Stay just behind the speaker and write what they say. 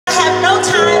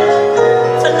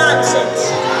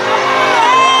sense.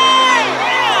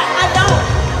 I don't.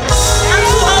 I'm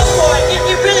too old for it.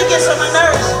 It really gets on my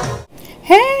nerves.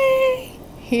 Hey,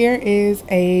 here is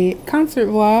a concert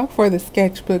vlog for the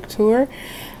Sketchbook tour.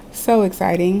 So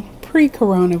exciting,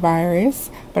 pre-coronavirus,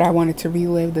 but I wanted to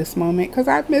relive this moment because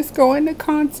I miss going to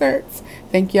concerts.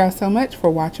 Thank y'all so much for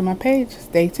watching my page.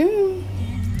 Stay tuned.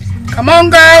 Come on,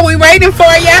 girl, we waiting for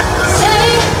ya.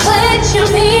 Say what you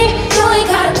mean, you ain't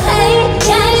gotta play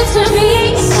games with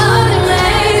me. It's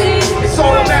automatic. It's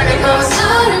automatic, huh? It's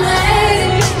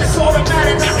automatic. It's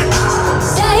automatic.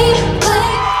 Say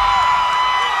what.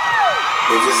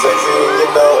 If you're sexy, you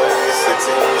know it. If you're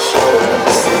sexy, you show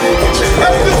it. See it, get your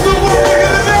Let's do some more nigga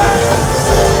tonight.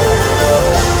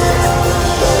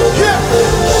 Yeah.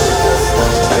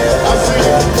 I see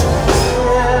it.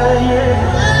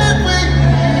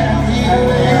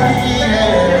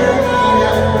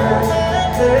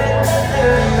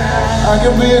 I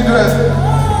can be aggressive.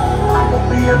 I can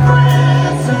be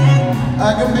aggressive. I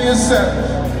can be a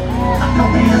savage. I can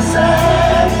be a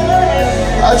savage.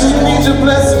 I just need your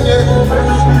blessing, yeah.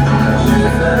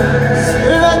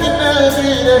 And I can never be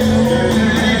there.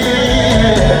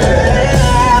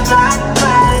 Black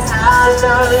man, I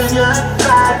love your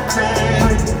black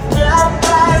man. Your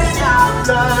black, I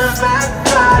love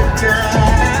black girl.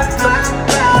 Black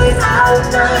man, I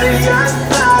love your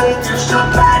body. Just your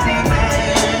body,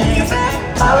 baby.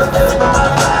 I love my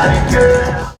body, girl.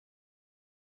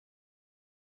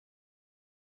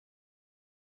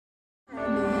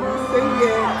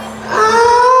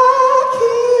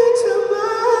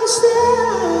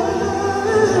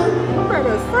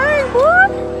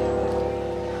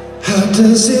 How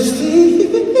does it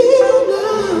feel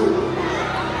now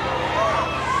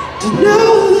to know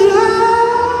that I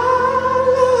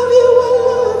love you, I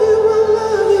love you, I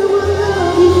love you, I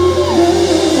love you?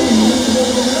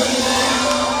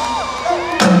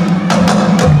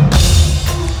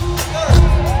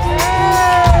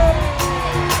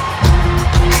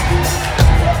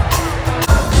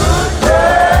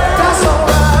 That's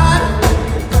alright.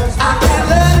 I can't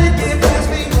let it get past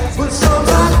me, but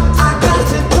sometimes I got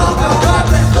to talk about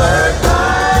that third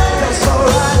time. That's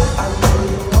alright.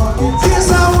 Yes,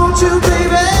 I want you,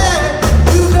 baby.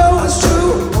 You know it's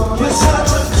true. You're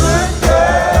such a good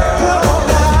girl. Come on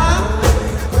now.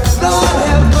 Lord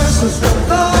have mercy.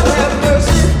 Lord have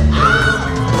mercy.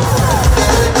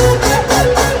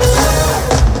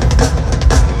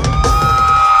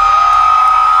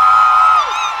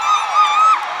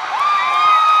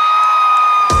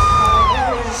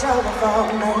 It's over for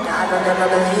me. I don't ever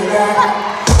believe that.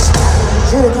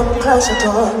 You come closer to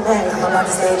me. I'm about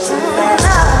to say too fast.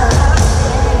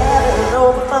 It's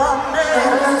over for me.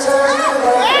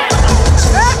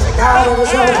 Now it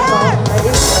was over for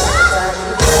me.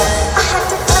 I had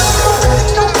to find you.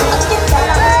 Don't get that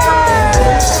out of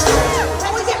this.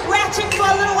 Can we get ratchet for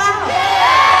a little while?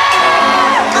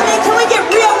 I mean, can we get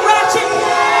real ratchet?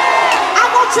 I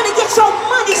want you to get your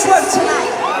money's worth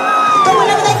tonight. But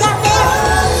whenever they got there,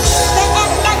 they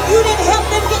acted like you didn't help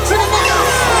them get to the next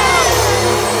house.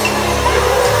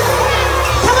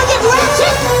 Can we get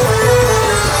ratchet?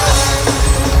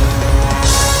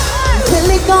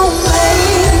 Really gon'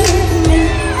 make me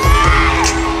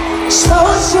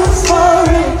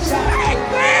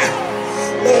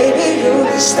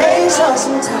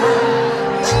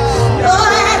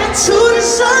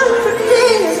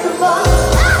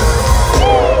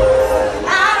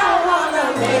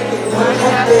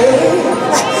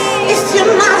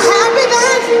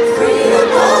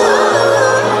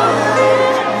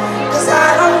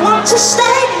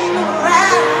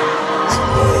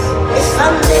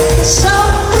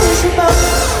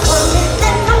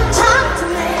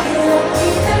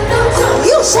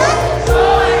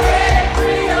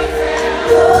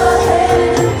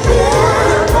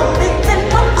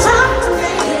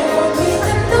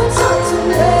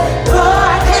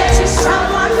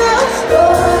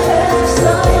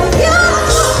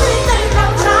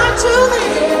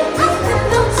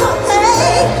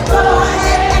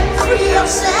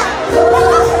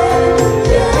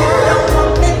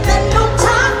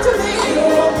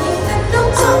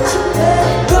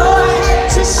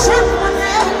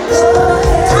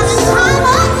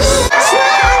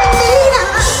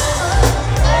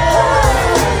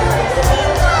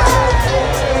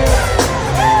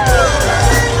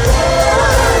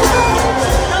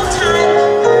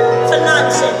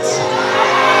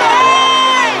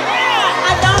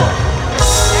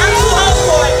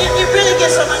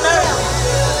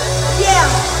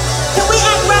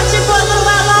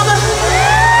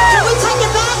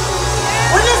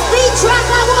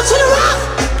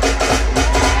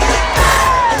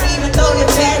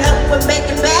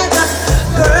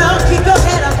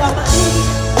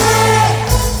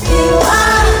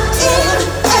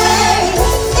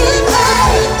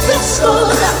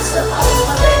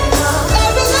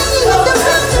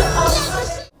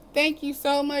thank you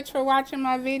so much for watching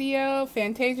my video.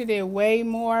 Fantasia did way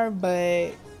more,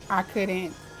 but I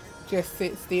couldn't just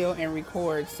sit still and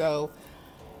record. So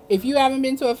if you haven't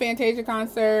been to a Fantasia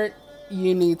concert,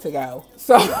 you need to go.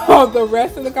 So the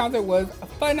rest of the concert was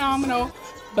phenomenal,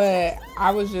 but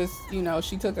I was just, you know,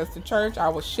 she took us to church. I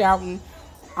was shouting.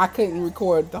 I couldn't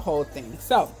record the whole thing.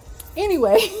 So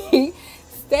anyway,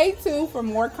 stay tuned for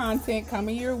more content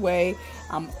coming your way.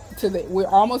 We're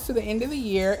almost to the end of the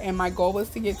year, and my goal was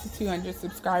to get to 200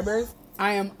 subscribers.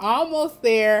 I am almost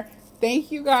there.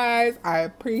 Thank you guys. I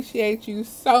appreciate you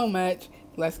so much.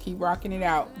 Let's keep rocking it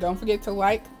out. Don't forget to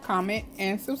like, comment,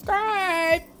 and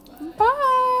subscribe.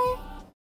 Bye.